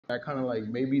I kind of like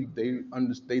maybe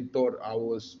they thought I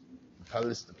was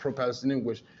pro-Palestinian,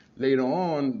 which later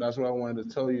on, that's what I wanted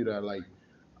to tell you that like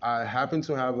I happen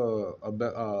to have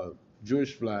a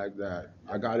Jewish flag that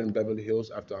I got in Beverly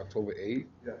Hills after October 8th.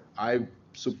 Yeah. I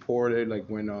supported like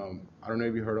when I don't know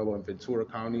if you heard about Ventura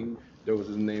County. There was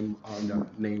his name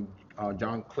named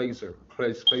John Claser,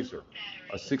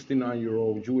 a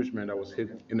 69-year-old Jewish man that was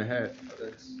hit in the head.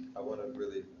 I want to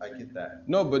really, I get that.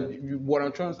 No, but what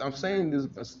I'm saying this,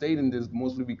 stating this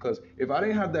mostly because if I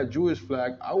didn't have that Jewish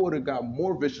flag, I would have got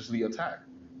more viciously attacked.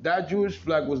 That Jewish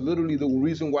flag was literally the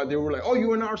reason why they were like, "Oh,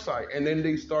 you're on our side," and then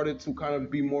they started to kind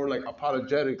of be more like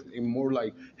apologetic and more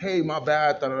like, "Hey, my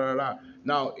bad." Da, da, da, da.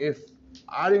 Now, if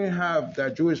I didn't have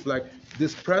that Jewish flag,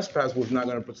 this press pass was not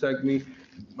going to protect me.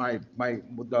 My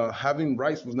having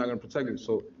rights was not going to protect me.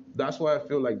 So that's why I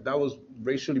feel like that was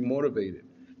racially motivated.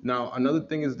 Now, another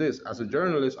thing is this: as a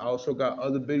journalist, I also got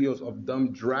other videos of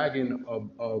them dragging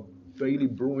a Bailey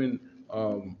Bruin.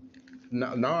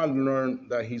 Now I learned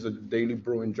that he's a Daily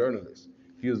Bruin journalist.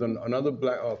 He was another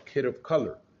black kid of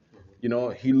color. You know,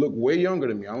 he looked way younger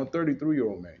than me. I'm a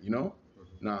 33-year-old man. You know,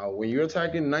 now when you're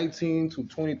attacking 19 to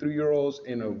 23-year-olds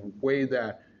in a way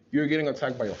that you're getting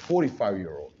attacked by a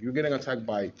 45-year-old, you're getting attacked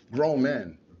by grown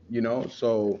men. You know,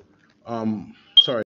 so